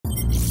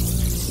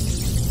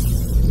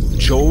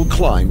Joel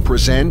Klein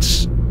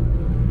presents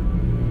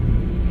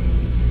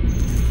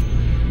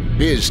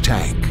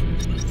BizTank.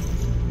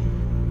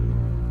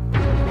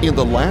 In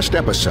the last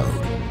episode,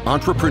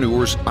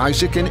 entrepreneurs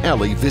Isaak and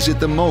Eli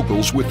visit the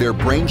Moguls with their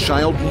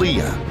brainchild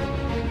LEAA.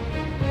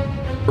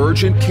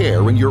 Urgent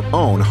care in your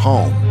own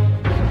home.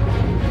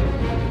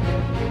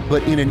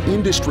 But in an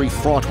industry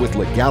fraught with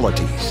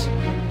legalities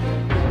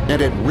and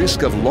at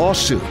risk of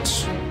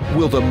lawsuits,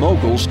 will the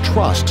Moguls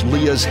trust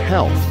LEAA's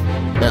health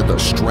and the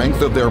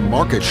strength of their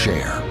market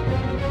share?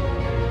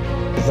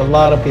 There's a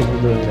lot of people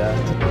doing that.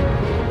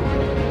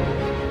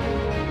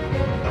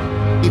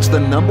 It's the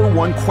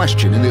 #1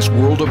 question in this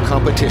world of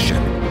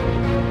competition.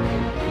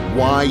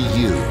 Why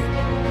you?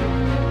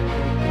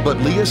 But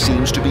LEAA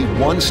seems to be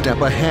one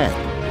step ahead.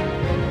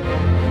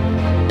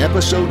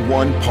 Episode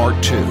 1,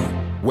 Part 2,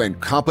 When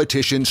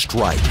Competition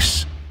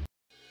Strikes.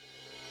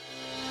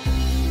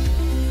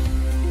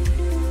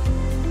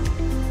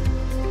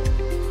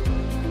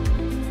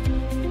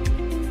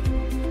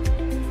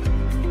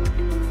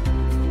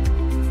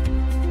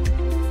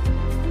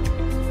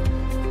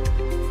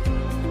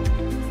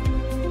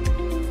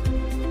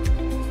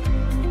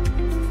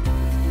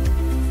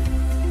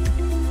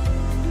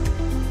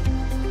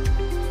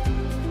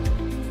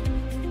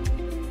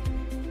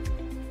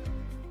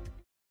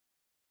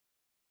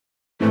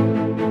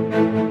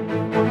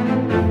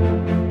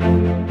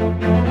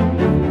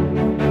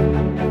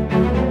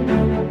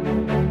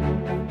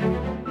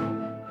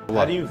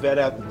 How do you vet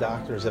out the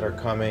doctors that are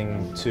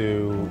coming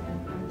to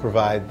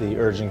provide the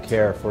urgent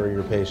care for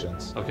your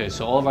patients? Okay,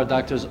 so all of our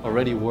doctors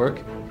already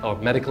work, or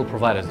medical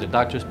providers, they're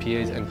doctors,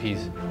 PAs,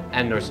 NPs,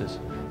 and nurses.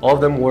 All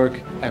of them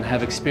work and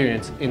have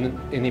experience in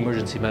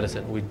emergency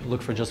medicine. We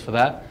look for just for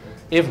that.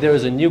 If there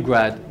is a new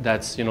grad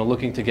that's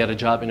looking to get a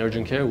job in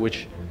urgent care,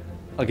 which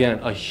again,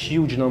 a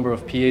huge number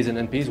of PAs and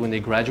NPs when they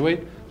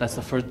graduate, that's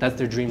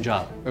their dream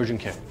job, urgent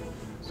care.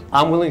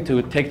 I'm willing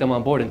to take them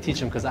on board and teach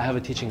them because I have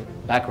a teaching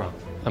background.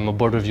 I'm a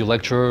board review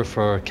lecturer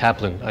for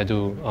Kaplan. I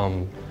do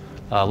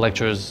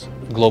lectures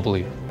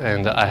globally,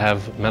 and I have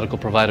medical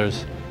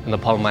providers in the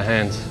palm of my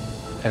hands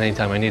at any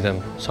time I need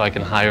them, so I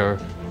can hire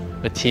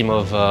a team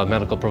of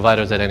medical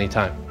providers at any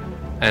time.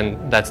 And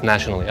that's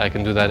nationally. I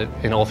can do that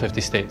in all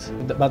 50 states.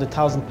 About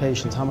 1,000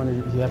 patients, how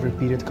many do you have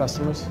repeated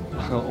customers?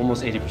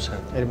 Almost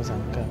 80%.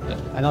 80%, okay. Yeah.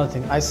 Another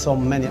thing, I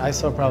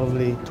saw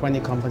probably 20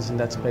 companies in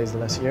that space the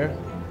last year.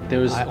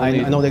 I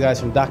know the guys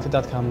from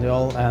Doctor.com, they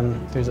all, and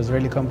there's an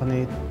Israeli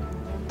company,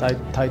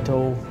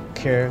 Taito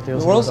Care.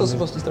 We're also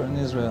supposed to start in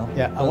Israel.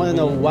 Yeah, I want to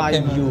know why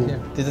you.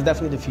 This is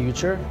definitely the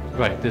future.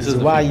 Right. This is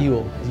why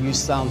you. You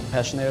sound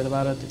passionate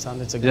about it.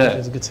 It's a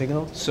good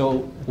signal.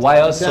 So why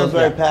us? Sounds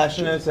very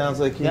passionate.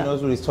 Sounds like he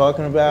knows what he's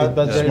talking about.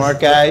 But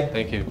smart guy.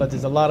 Thank you. But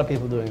there's a lot of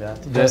people doing that.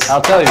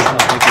 I'll tell you.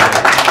 Thank you.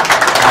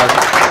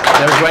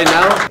 There's right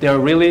now, there are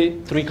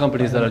really 3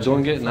 companies that are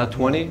doing it, not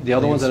 20. The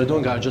other ones that are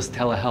doing it are just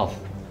telehealth.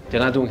 They're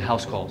not doing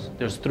house calls.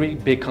 There's 3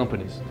 big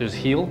companies. There's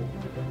Heal,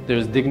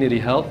 there's Dignity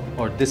Health,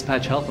 or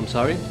Dispatch Health, I'm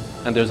sorry,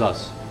 and there's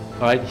us.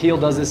 All right, Heal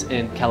does this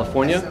in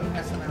California.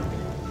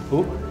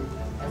 Who?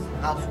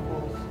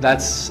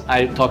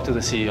 I talked to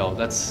the CEO.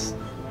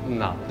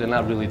 No, they're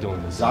not really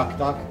doing this.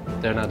 ZocDoc?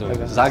 They're not doing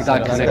this.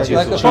 ZocDoc connects you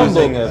to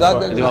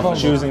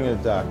choosing a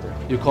doctor.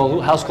 You call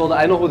who? House call?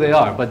 I know who they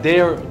are, but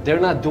they're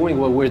not doing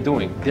what we're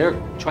doing. They're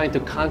trying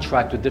to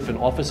contract with different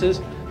offices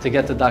to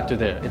get the doctor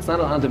there. It's not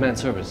an on-demand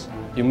service.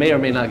 You may or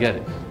may not get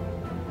it.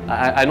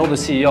 I know the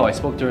CEO. I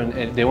spoke to her,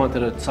 and they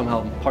wanted to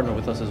somehow partner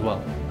with us as well.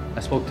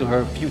 I spoke to her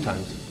a few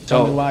times.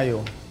 Tell me why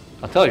you.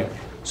 I'll tell you.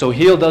 So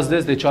Heal does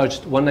this. They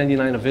charge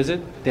 $199 a visit.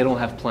 They don't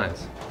have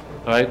plans.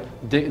 All right.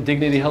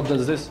 Dignity Health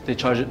does this. They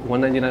charge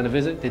 $199 a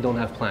visit. They don't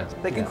have plans.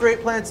 They can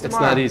create plans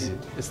tomorrow. It's not easy.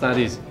 It's not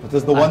easy. But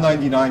does the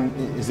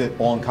 $199, is it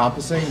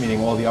all-encompassing,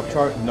 meaning all the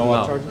upcharge, no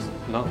upcharges?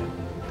 No.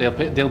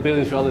 They'll bill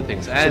you for other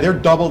things. And so they're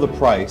double the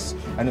price,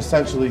 and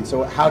essentially,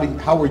 so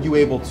how were you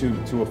able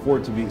to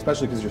afford to be,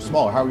 especially because you're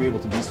smaller, how are you able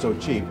to be so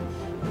cheap?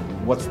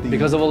 What's the...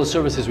 Because of all the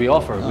services we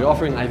offer. We're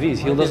offering IVs.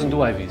 Heal doesn't do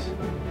IVs.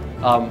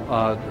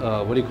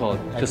 What do you call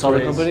it? This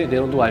other company, they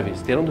don't do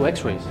IVs. They don't do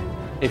x-rays.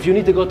 If you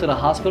need to go to the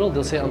hospital,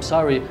 they'll say, I'm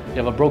sorry, you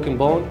have a broken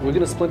bone, we're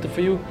going to splint it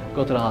for you,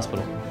 go to the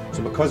hospital.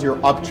 So because you're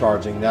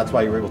upcharging, that's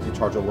why you're able to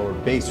charge a lower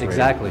base rate.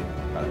 Exactly.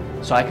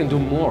 So I can do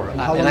more, and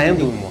I am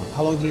doing more.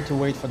 How long do you need to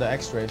wait for the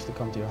x-rays to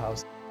come to your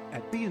house?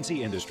 At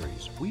B&C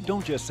Industries, we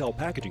don't just sell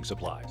packaging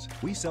supplies,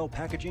 we sell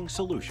packaging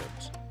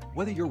solutions.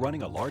 Whether you're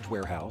running a large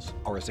warehouse,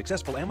 or a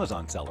successful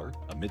Amazon seller,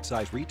 a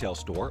mid-sized retail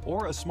store,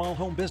 or a small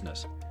home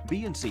business,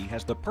 B&C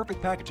has the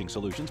perfect packaging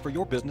solutions for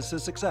your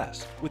business's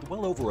success. With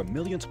well over 1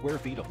 million square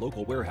feet of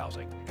local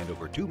warehousing and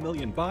over 2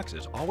 million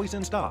boxes always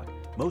in stock,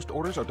 most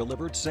orders are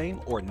delivered same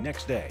or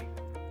next day.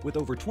 With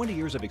over 20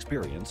 years of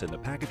experience in the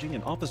packaging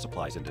and office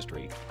supplies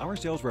industry, our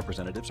sales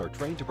representatives are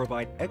trained to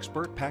provide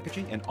expert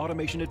packaging and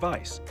automation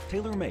advice,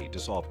 tailor-made to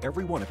solve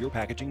every one of your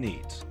packaging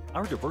needs.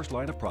 Our diverse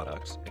line of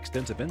products,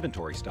 extensive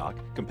inventory stock,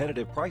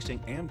 competitive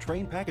pricing, and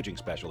trained packaging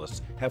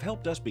specialists have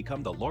helped us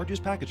become the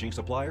largest packaging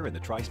supplier in the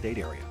tri-state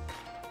area.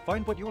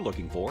 Find what you're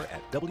looking for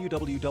at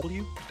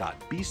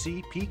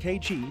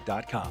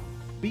www.bcpkg.com.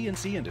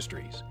 B&C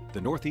Industries, the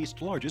Northeast's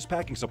largest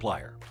packing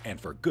supplier, and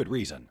for good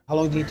reason. How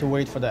long do you need to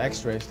wait for the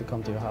x-rays to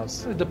come to your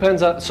house? It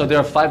depends on, so there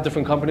are 5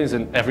 different companies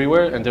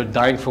everywhere, and they're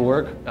dying for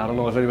work. I don't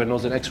know if anybody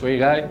knows an x-ray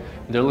guy.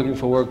 They're looking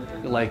for work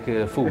like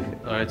food,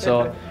 all right?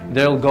 So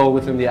they'll go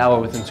within the hour,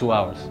 within 2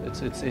 hours.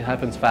 It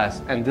happens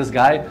fast. And this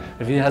guy,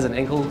 if he has an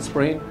ankle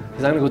sprain,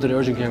 he's not gonna go to the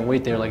urgent care and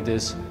wait there like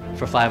this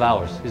for 5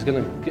 hours. He's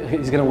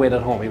gonna wait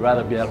at home. He'd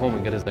rather be at home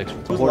and get his x-ray.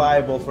 Who's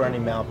liable for any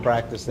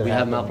malpractice that We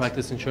happens? have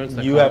malpractice insurance.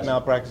 You have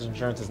malpractice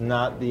insurance. It's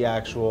not the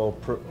actual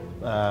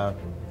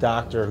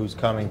doctor who's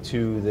coming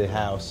to the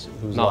house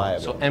who's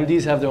liable. So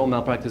MDs have their own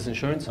malpractice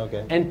insurance.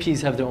 Okay.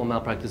 NPs have their own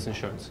malpractice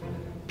insurance.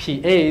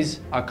 PAs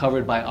are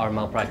covered by our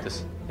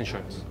malpractice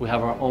insurance. We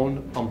have our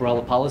own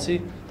umbrella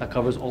policy that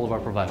covers all of our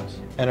providers.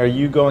 And are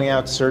you going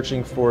out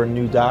searching for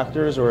new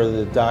doctors, or are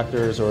the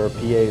doctors or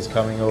PAs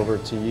coming over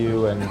to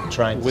you and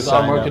trying to With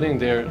sign our marketing,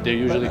 they're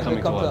usually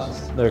coming to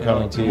us. They're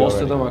coming to you Most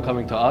already. of them are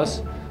coming to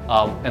us.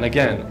 And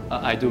again,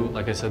 I do,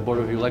 like I said, board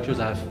review lectures.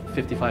 I have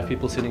 55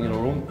 people sitting in a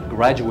room,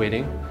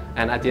 graduating.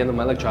 And at the end of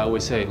my lecture, I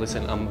always say,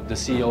 listen, I'm the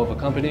CEO of a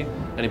company.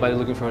 Anybody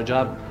looking for a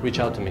job, reach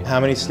out to me. How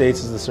many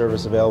states is the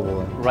service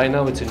available in? Right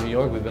now, it's in New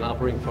York. We've been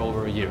operating for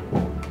over a year.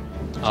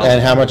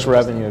 And how much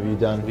revenue have you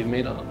done? We've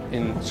made,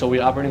 so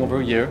we're operating over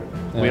a year.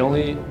 Yeah. We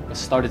only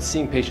started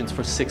seeing patients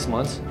for 6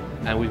 months,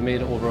 and we've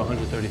made over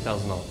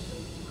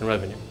 $130,000 in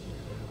revenue.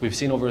 We've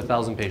seen over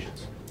 1,000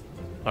 patients.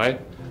 All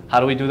right? How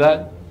do we do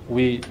that?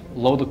 We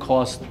lower the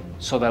cost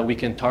so that we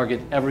can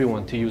target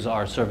everyone to use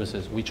our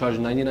services. We charge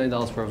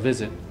 $99 for a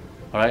visit,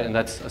 all right? And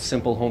that's a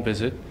simple home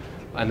visit.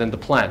 And then the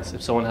plans.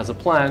 If someone has a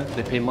plan,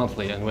 they pay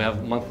monthly, and we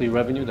have monthly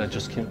revenue that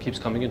just keeps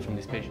coming in from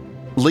these patients.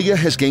 LEAA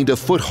has gained a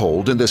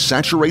foothold in the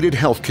saturated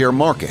healthcare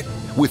market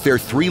with their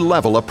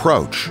 3-level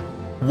approach.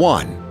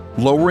 1.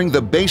 Lowering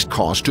the base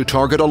cost to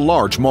target a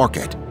large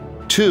market.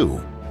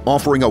 2.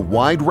 Offering a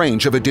wide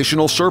range of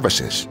additional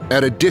services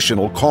at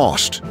additional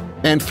cost.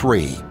 And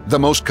 3. The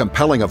most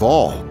compelling of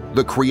all,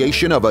 the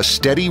creation of a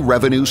steady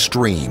revenue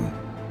stream.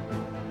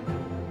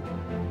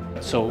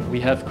 So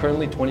we have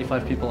currently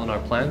 25 people on our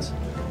plans.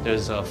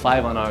 There's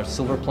 5 on our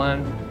silver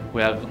plan.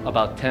 We have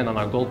about 10 on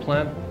our gold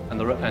plan, and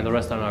the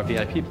rest on our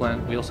VIP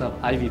plan. We also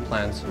have IV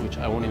plans, which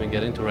I won't even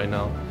get into right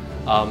now.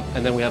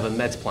 And then we have a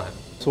meds plan.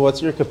 So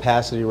what's your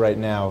capacity right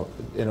now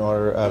in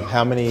order of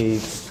how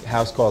many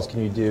house calls can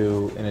you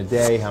do in a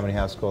day? How many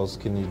house calls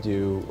can you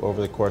do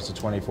over the course of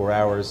 24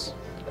 hours?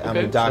 How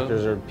many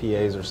doctors or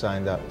PAs are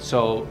signed up?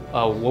 So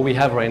what we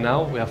have right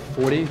now, we have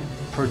 40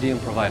 per diem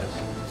providers.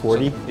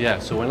 40? So, yeah,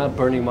 so we're not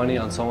burning money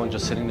on someone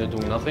just sitting there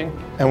doing nothing.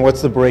 And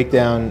what's the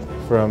breakdown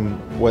from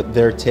what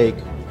their take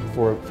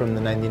from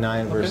the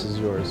 99 versus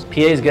yours?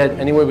 PAs get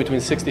anywhere between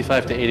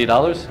 $65 to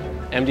 $80.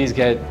 MDs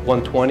get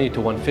 $120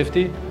 to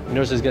 $150.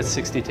 Nurses get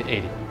 $60 to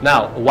 $80.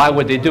 Now, why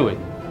would they do it?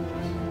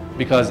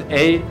 Because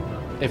A,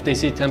 if they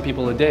see 10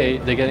 people a day,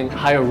 they're getting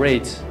higher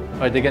rates.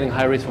 Right, they're getting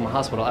high rates from a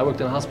hospital. I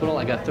worked in a hospital,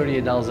 I got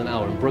 $38 an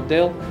hour. In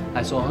Brookdale,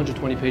 I saw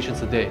 120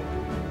 patients a day.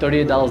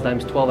 $38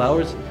 times 12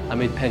 hours, I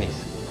made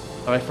pennies.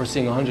 All right, for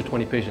seeing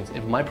 120 patients.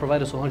 If my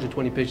provider saw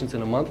 120 patients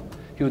in a month,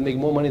 he would make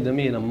more money than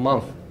me in a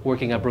month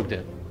working at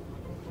Brookdale.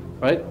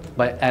 Right?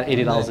 At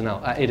 $80 an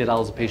hour, at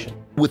 $80 a patient.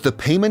 With the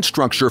payment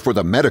structure for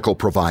the medical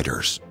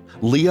providers,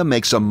 LEAA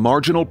makes a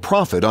marginal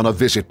profit on a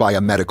visit by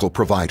a medical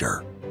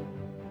provider,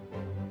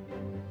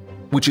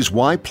 which is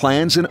why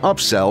plans and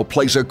upsell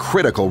plays a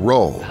critical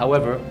role.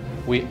 However,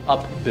 we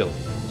up-bill.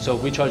 So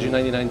if we charge you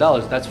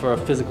 $99, that's for a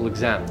physical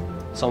exam.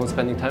 Someone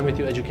spending time with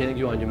you, educating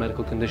you on your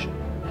medical condition.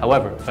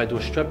 However, if I do a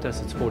strep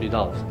test, it's $40.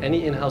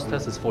 Any in-house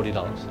test is $40.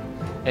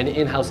 Any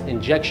in-house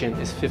injection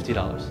is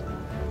 $50.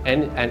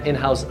 And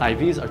in-house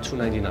IVs are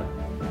 $299.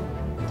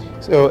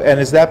 So, and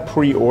is that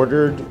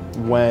pre-ordered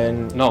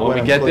when? No, when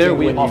we get there,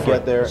 we offer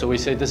get there? it. So we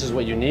say, this is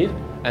what you need,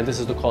 and this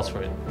is the cost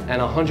for it. And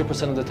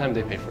 100% of the time,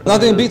 they pay for it.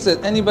 Nothing beats it.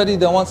 Anybody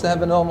that wants to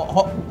have a home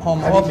How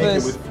do you make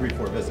it office, with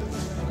 3-4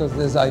 visits? because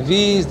there's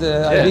IVs,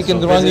 Yeah, IV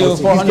can so run you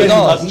visits-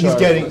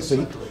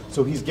 $400.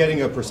 So he's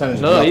getting a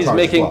percentage. No, of he's upcharge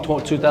making as well.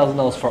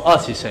 $2,000 for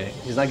us, he's saying.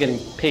 He's not getting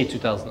paid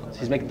 $2,000.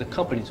 He's making the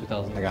company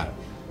 $2,000. I got it.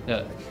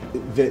 Yeah.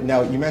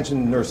 Now, you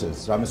mentioned nurses,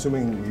 so I'm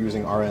assuming you're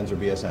using RNs or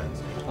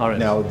BSNs. RNs.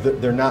 Now,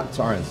 they're not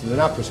RNs, so they're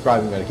not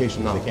prescribing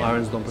medications. No, they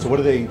can't. RNs don't So what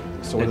are they?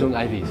 They're doing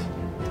IVs.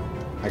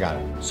 I got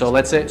it. So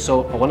let's say,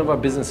 so one of our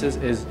businesses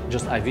is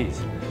just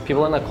IVs.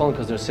 People are not calling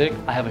because they're sick.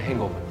 I have a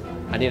hangover.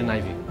 I need an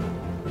IV.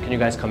 Can you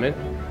guys come in?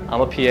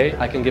 I'm a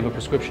PA. I can give a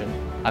prescription.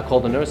 I call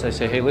the nurse. I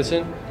say, hey,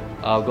 listen,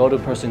 go to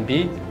person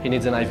B. He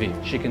needs an IV.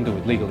 She can do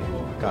it legally.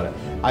 Got it.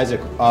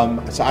 Isaac,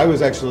 so I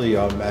was actually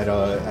at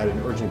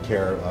an urgent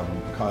care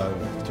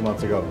 2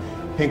 months ago,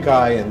 pink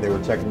eye, and they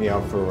were checking me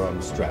out for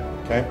strep,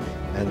 okay?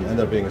 And ended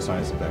up being a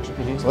sinus infection.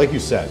 Mm-hmm. So like you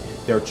said,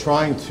 they're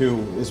trying to,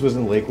 this was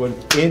in Lakewood,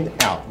 in,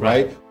 out,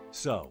 right?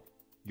 So,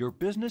 your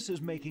business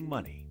is making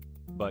money,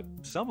 but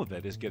some of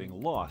it is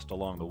getting lost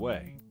along the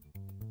way.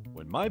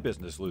 When my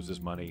business loses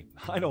money,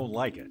 I don't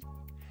like it.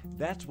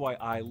 That's why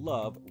I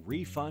love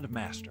Refund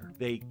Master.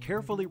 They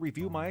carefully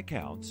review my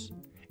accounts,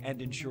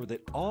 and ensure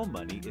that all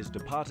money is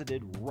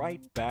deposited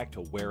right back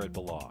to where it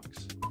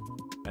belongs.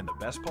 And the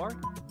best part?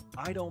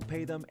 I don't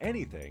pay them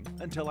anything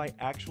until I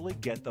actually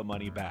get the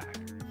money back.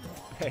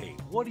 Hey,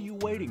 what are you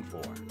waiting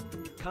for?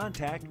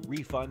 Contact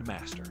Refund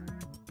Master.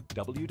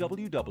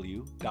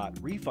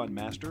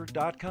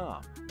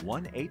 www.refundmaster.com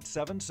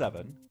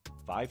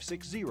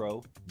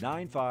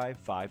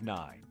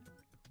 1-877-560-9559.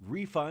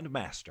 Refund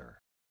Master.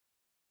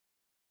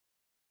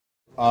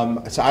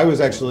 So I was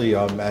actually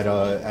at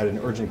an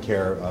urgent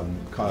care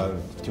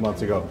 2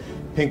 months ago,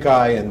 pink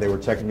eye, and they were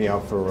checking me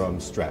out for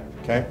strep,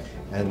 okay?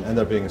 And ended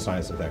up being a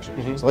sinus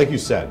infection. So like you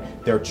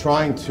said, they're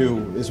trying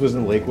to, this was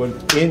in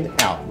Lakewood, in,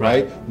 out,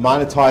 right?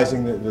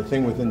 Monetizing the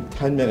thing within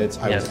 10 minutes,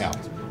 I was out,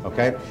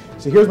 okay?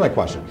 So here's my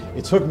question.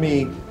 It took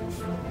me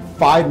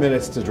 5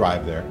 minutes to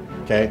drive there,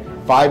 okay?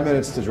 5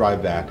 minutes to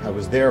drive back. I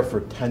was there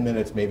for 10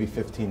 minutes, maybe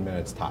 15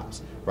 minutes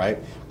tops, right?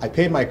 I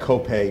paid my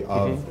copay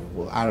of,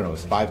 well, I don't know, it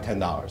was $5,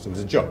 $10. It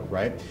was a joke,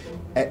 right?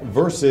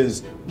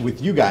 Versus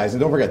with you guys,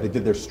 and don't forget, they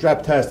did their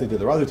strep test, they did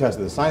their other tests,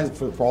 the science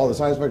for all the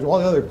science infections, all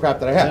the other crap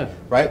that I had,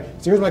 right?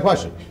 So here's my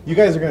question. You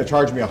guys are gonna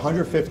charge me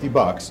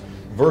 $150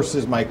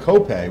 versus my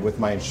copay with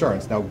my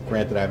insurance. Now,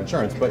 granted, I have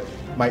insurance, but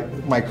my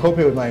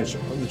copay with my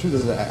insurance, the truth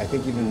is, I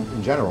think even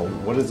in general,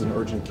 what is an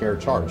urgent care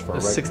charge for?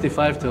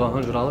 $65 to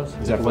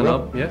 $100. Is that went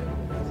up? Yeah.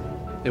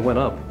 It went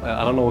up.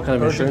 I don't know what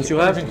kind of insurance you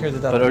have,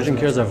 but urgent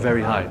cares are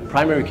very high.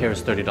 Primary care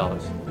is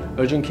 $30.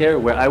 Urgent care,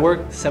 where I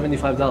work,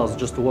 $75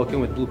 just to walk in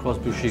with Blue Cross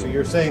Blue Shield. So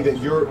you're saying that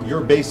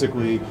you're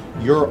basically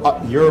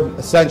you're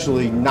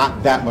essentially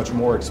not that much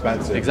more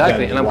expensive.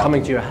 Exactly, and I'm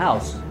coming to your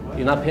house.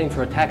 You're not paying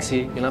for a taxi.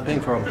 You're not paying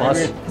for a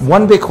bus.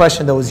 One big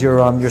question though is your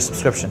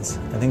subscriptions.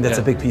 I think that's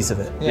a big piece of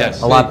it.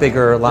 Yes. A lot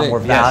bigger, a lot more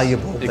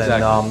valuable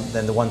exactly.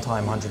 than the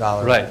one-time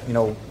 $100. Right. You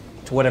know,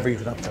 to whatever you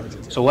could upcharge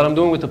it to. So what I'm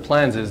doing with the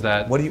plans is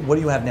that. What do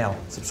you have now?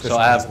 Subscriptions. So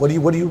I have.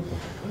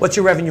 What's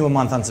your revenue a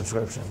month on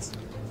subscriptions?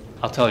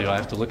 I'll tell you. I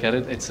have to look at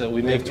it. It's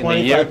we make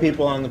 25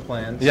 people on the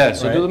plans. Yeah.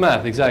 So right? do the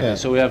math exactly. Yeah.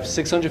 So we have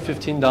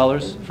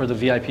 $615 for the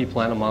VIP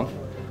plan a month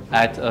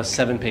at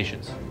 7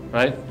 patients.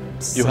 Right.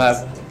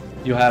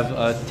 You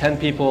have 10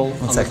 people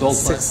on the gold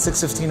plan.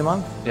 $615 a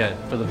month? Yeah,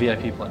 for the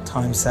VIP plan.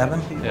 Times 7?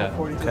 Yeah.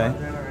 Okay.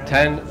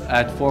 10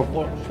 at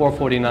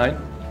 $449.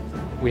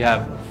 We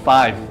have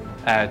 5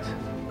 at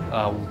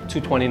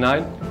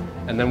 $229,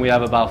 and then we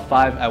have about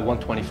 5 at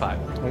 $125.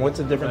 And what's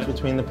the difference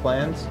between the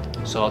plans?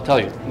 So I'll tell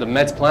you, the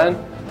Meds plan.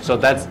 So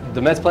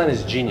the Meds plan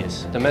is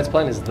genius. The Meds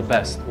plan is the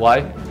best.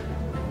 Why?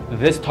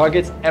 This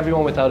targets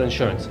everyone without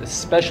insurance,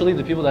 especially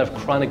the people that have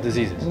chronic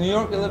diseases. In New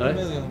York, 11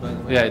 million, by the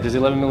way. Yeah, there's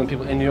 11 million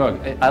people in New York.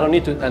 I don't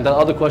need to, and the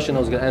other question I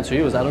was going to answer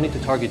you is I don't need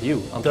to target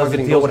you. I'm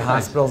targeting deal those with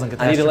hospitals and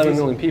I need 11 catastrophes?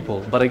 million people.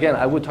 But again,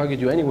 I would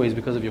target you anyways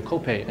because of your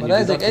copay and But your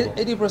Isaac,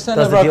 deductible. 80%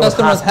 of our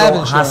customers have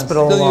insurance.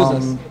 Hospital, Still use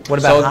us. what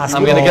about So hospital?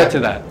 I'm going to get to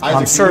that.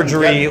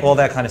 Surgery, all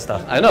that kind of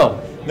stuff. I know.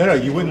 No,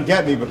 you wouldn't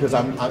get me because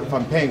if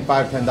I'm paying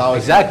 $5, $10.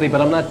 Exactly,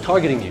 but I'm not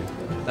targeting you.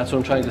 That's what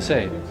I'm trying to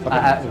say.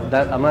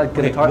 I'm not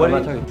going to target.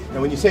 Now,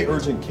 when you say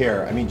urgent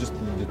care, I mean just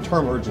the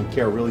term urgent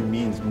care really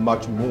means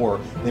much more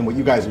than what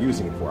you guys are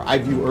using it for. I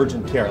view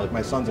urgent care like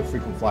my son's a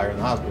frequent flyer in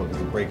the hospital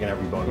because they're breaking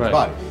every bone in his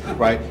body,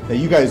 right? Now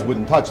you guys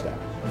wouldn't touch that.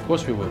 Of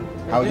course we would.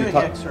 How would you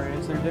touch?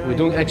 We're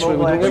doing X-ray.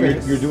 We're doing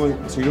everything. You're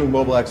doing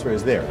mobile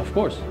X-rays there. Of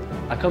course.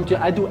 I come to you.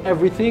 I do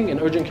everything an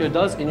urgent care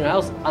does in your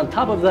house. On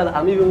top of that,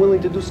 I'm even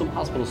willing to do some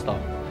hospital stuff.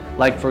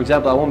 Like, for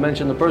example, I won't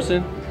mention the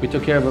person. We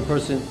took care of a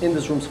person in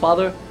this room's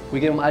father. We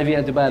gave him IV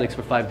antibiotics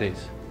for 5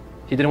 days.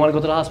 He didn't want to go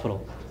to the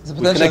hospital. We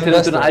connected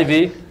him to the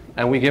IV,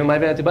 and we gave him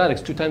IV antibiotics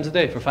 2 times a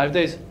day for 5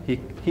 days. He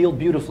healed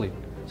beautifully.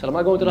 Said, I'm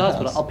not going to the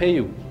hospital. I'll pay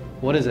you.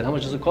 What is it? How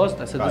much does it cost?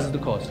 I said, this is the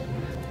cost.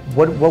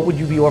 What would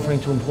you be offering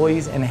to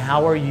employees, and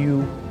how are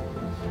you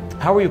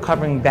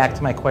covering back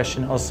to my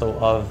question also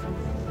of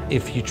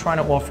if you're trying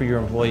to offer your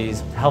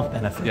employees health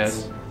benefits?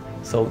 Yes.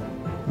 So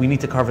we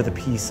need to cover the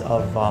piece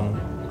of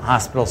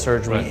hospital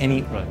surgery,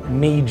 any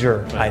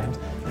major items.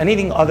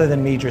 Anything other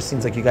than major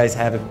seems like you guys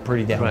have it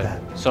pretty down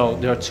pat. So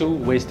there are 2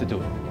 ways to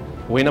do it.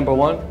 Way number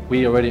 1,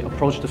 we already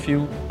approached a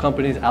few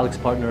companies, Alex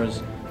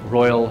Partners,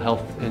 Royal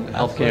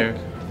Healthcare,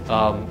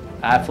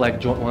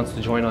 Aflac wants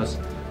to join us.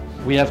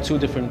 We have 2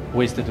 different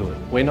ways to do it.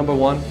 Way number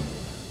 1,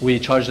 we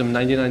charge them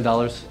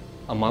 $99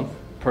 a month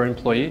per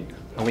employee,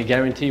 and we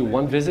guarantee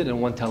 1 visit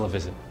and 1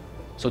 televisit.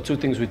 So 2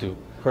 things we do.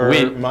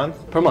 Per month?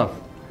 Per month.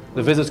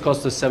 The visits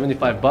cost us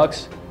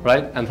 $75,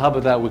 right? And on top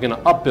of that, we're going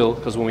to upbill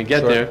because when we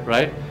get there,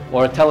 right?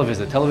 Or a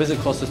televisit. Televisit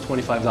costs us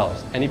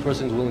 $25. Any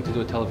person is willing to do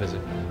a televisit.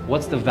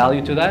 What's the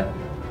value to that?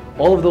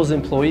 All of those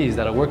employees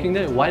that are working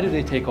there, why do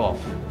they take off?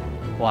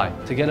 Why?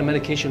 To get a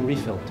medication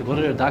refill, to go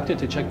to their doctor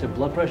to check their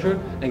blood pressure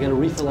and get a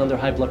refill on their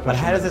high blood pressure.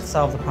 But how does it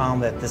solve the problem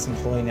that this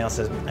employee now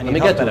says, I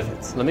need health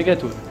benefits? Let me get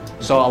to it.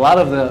 So a lot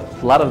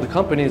of the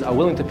companies are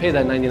willing to pay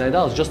that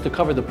 $99 just to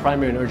cover the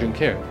primary and urgent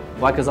care.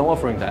 Why? Because I'm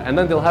offering that. And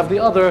then they'll have the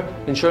other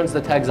insurance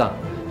that tags on.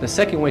 The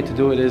second way to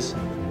do it is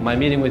my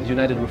meeting with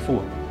United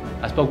Refuah.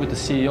 I spoke with the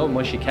CEO,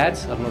 Moshe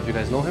Katz. I don't know if you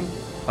guys know him.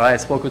 All right, I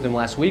spoke with him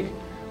last week.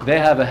 They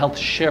have a health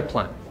share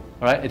plan.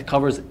 All right, it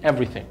covers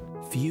everything.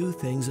 Few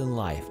things in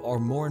life are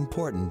more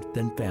important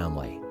than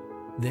family,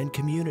 than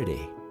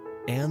community,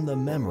 and the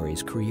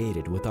memories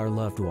created with our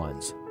loved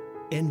ones.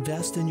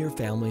 Invest in your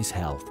family's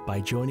health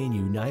by joining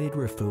United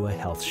Refuah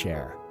Health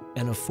Share,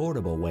 an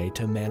affordable way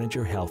to manage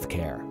your health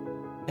care.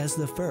 As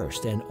the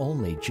first and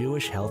only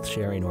Jewish health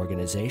sharing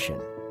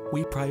organization,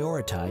 we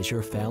prioritize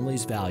your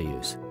family's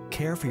values,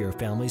 care for your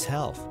family's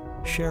health,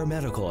 share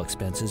medical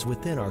expenses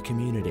within our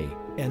community,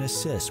 and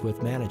assist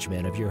with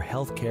management of your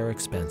health care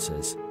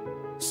expenses.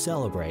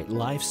 Celebrate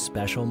life's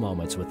special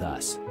moments with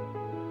us.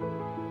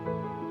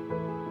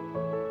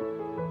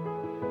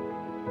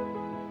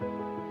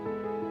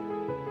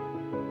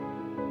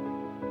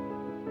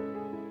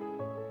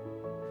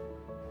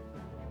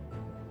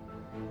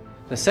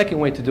 The second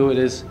way to do it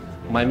is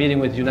my meeting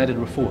with United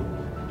Refuah.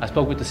 I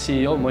spoke with the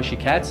CEO, Moshe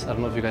Katz. I don't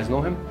know if you guys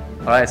know him.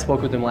 All right, I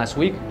spoke with him last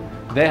week.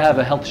 They have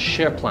a health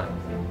share plan.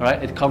 All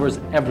right, it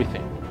covers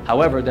everything.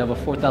 However, they have a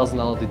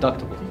 $4,000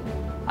 deductible.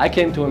 I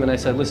came to him and I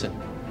said, listen,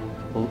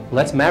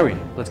 let's marry.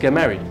 Let's get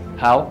married.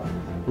 How?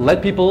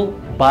 Let people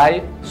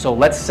buy, so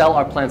let's sell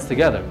our plans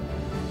together.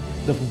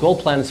 The gold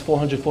plan is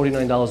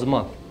 $449 a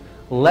month.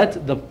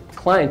 Let the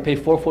client pay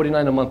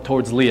 $449 a month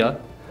towards LEAA.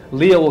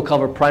 LEAA will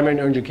cover primary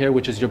and urgent care,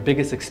 which is your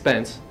biggest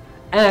expense,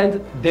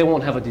 and they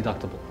won't have a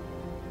deductible.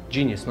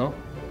 Genius, no?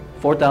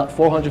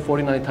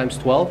 449 times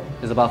 12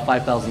 is about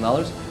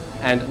 $5,000,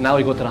 and now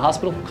you go to the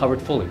hospital,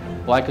 covered fully.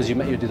 Why? Because you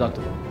met your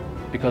deductible,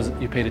 because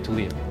you paid it to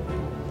LEAA.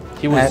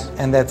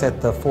 And that's at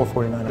the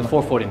 $449. The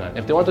 $449.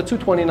 If they want the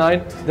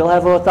 $229, they'll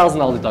have a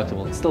 $1,000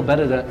 deductible. It's still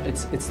better than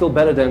it's still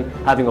better than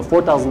having a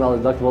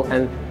 $4,000 deductible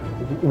and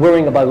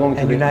worrying about going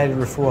to. And United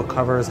Refuah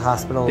covers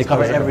hospitals. They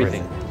cover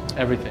everything.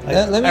 Everything.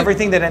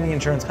 Everything that any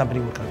insurance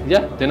company would cover.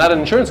 Yeah, they're not an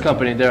insurance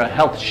company. They're a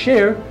health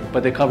share,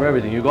 but they cover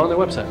everything. You go on their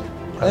website.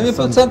 Let me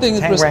put something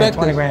in perspective.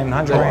 20 grand,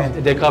 100 grand.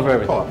 They cover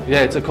everything.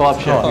 Yeah, it's a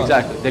co-op share.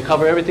 Exactly. They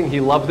cover everything. He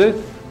loved it.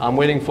 I'm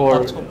waiting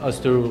for us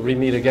to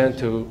re-meet again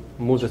to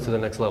move this to the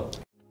next level.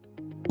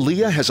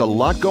 LEAA has a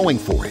lot going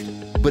for it,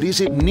 but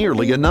is it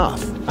nearly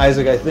enough?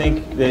 Isaac, I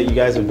think that you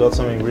guys have built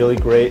something really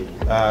great,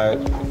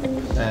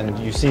 and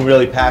you seem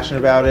really passionate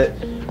about it.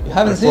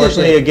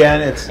 Unfortunately,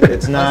 again,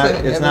 it's not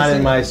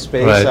in my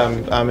space. Right.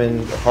 I'm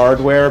in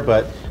hardware,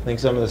 but I think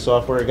some of the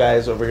software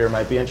guys over here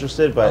might be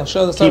interested. But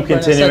keep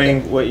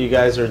continuing what you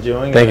guys are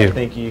doing. Thank you. I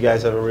think you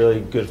guys have a really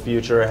good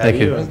future ahead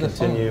of you, and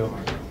continue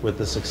with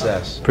the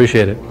success.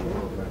 Appreciate it.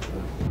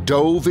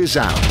 Dove is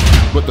out,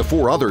 but the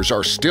 4 others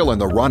are still in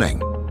the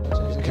running.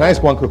 Can I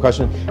ask one quick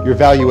question? Your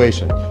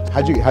valuation.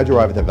 How'd you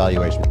arrive at that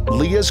valuation?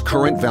 LEAA's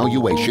current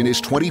valuation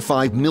is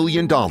 $25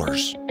 million.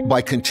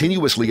 By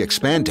continuously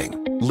expanding,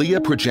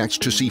 LEAA projects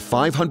to see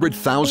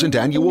 500,000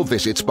 annual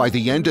visits by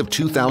the end of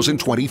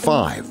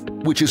 2025,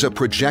 which is a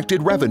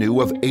projected revenue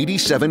of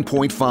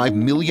 $87.5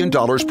 million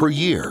per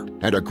year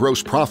and a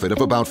gross profit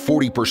of about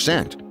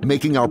 40%,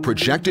 making our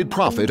projected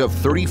profit of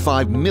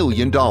 $35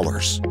 million. I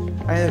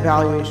think the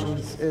valuation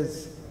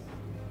is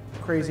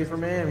crazy for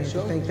me. I mean,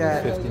 to think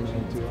that, to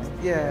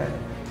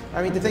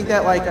think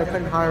that like I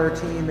couldn't hire a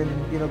team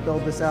and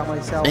build this out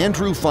myself.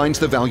 Andrew finds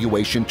the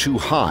valuation too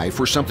high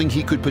for something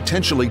he could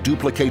potentially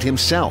duplicate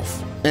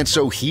himself, and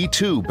so he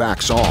too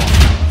backs off.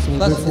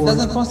 Plus, it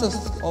doesn't cost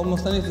us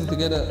almost anything to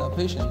get a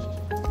patient.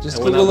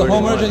 Just Google the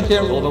home urgent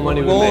care. All the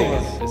money we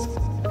make is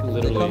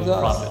literally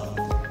profit.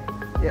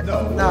 Yeah.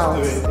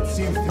 No, it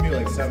seems to me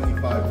like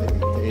 75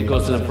 to 80. It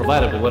goes to the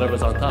provider, but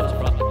whatever's on top is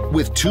profit.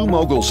 With 2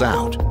 moguls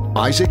out,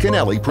 Isaak and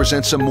Eli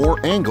present some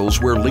more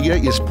angles where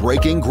LEAA is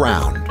breaking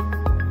ground.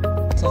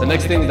 The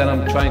next thing that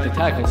I'm trying to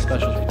tackle is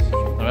specialties,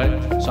 all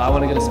right? So I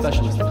want to get a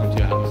specialist to come to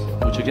your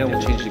house, which again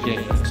will change the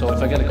game. So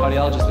if I get a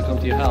cardiologist to come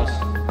to your house,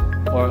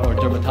 or a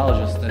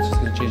dermatologist, that's just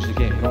going to change the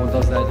game. No one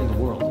does that in the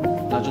world,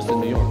 not just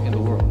in New York, in the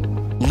world.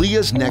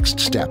 LEAA's next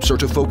steps are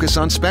to focus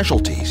on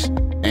specialties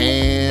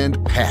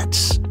and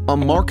pets, a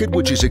market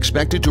which is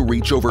expected to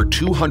reach over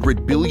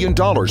 $200 billion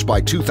by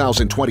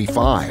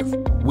 2025,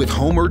 with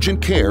home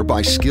urgent care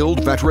by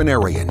skilled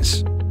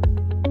veterinarians.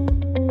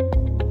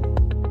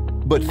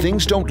 But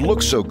things don't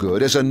look so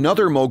good as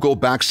another mogul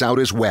backs out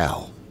as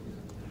well.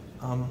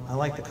 I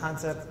like the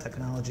concept.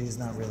 Technology is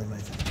not really my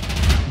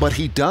thing. But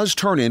he does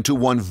turn into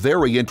one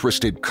very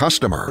interested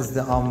customer. As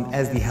the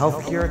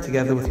healthcare,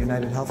 together with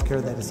United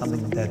Healthcare, that is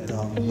something that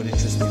would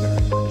interest me very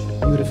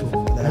much.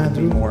 Beautiful. That would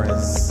be more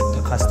as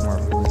a customer.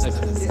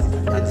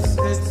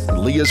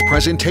 LEAA's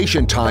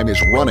presentation time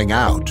is running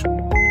out.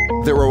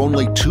 There are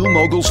only 2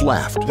 moguls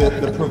left.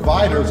 The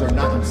providers are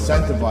not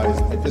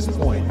incentivized at this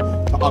point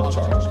to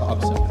upcharge, to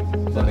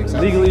upsell. Does that make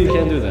sense? Legally, you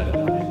can't do that.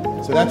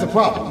 So that's a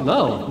problem.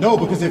 No. No,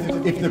 because if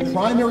the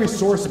primary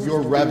source of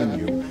your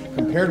revenue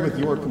compared with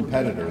your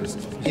competitors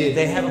is...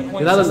 They have a point.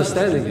 You're not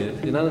understanding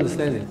it. You're not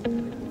understanding.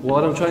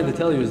 What I'm trying to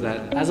tell you is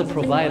that as a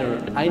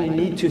provider, I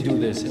need to do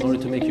this in order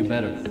to make you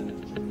better.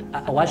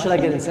 Why should I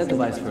get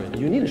incentivized for it?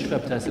 You need a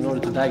strep test in order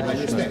to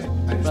diagnose strep.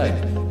 I understand.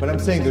 Right. But I'm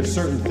saying there's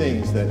certain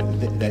things that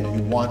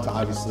you want to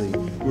obviously,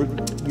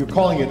 you're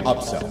calling it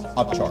upsell,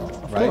 upcharge,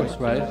 right? Of course,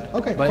 right?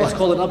 Okay, but fine. it's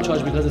called an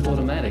upcharge because it's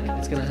automatic.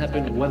 It's going to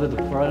happen whether the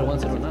provider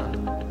wants it or not.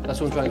 That's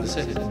what I'm trying to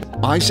say.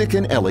 Isaak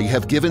and Eli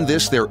have given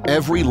this their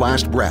every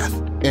last breath,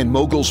 and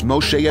Moguls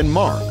Moshe and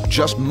Mark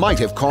just might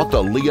have caught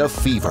the LEAA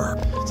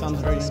fever. It sounds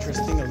very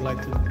interesting. I'd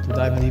like to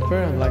dive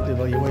deeper. I'd like the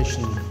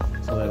evaluation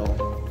a little.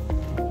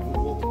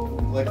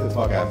 We'd like to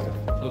talk after.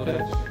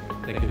 Okay,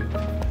 thank you.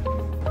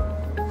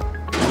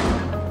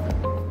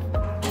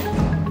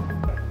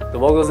 The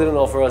Moguls didn't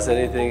offer us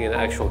anything in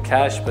actual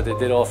cash, but they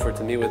did offer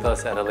to meet with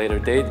us at a later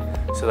date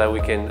so that we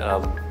can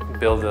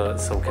build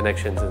some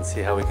connections and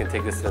see how we can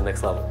take this to the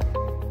next level.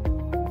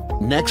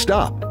 Next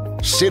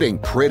up, sitting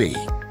pretty.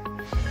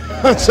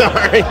 I'm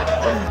sorry.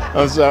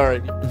 I'm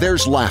sorry.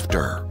 There's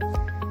laughter,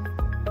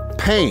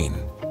 pain.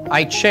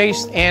 I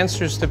chased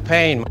answers to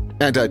pain.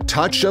 And a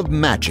touch of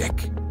magic.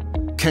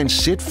 Can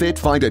SitFit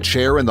find a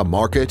chair in the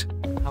market?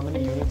 How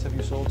many units have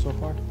you sold so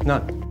far?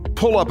 None.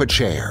 Pull up a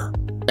chair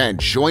and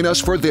join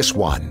us for this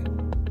one.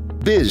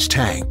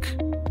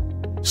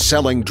 BizTank.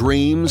 Selling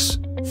dreams,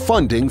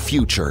 funding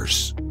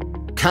futures.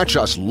 Catch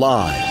us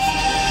live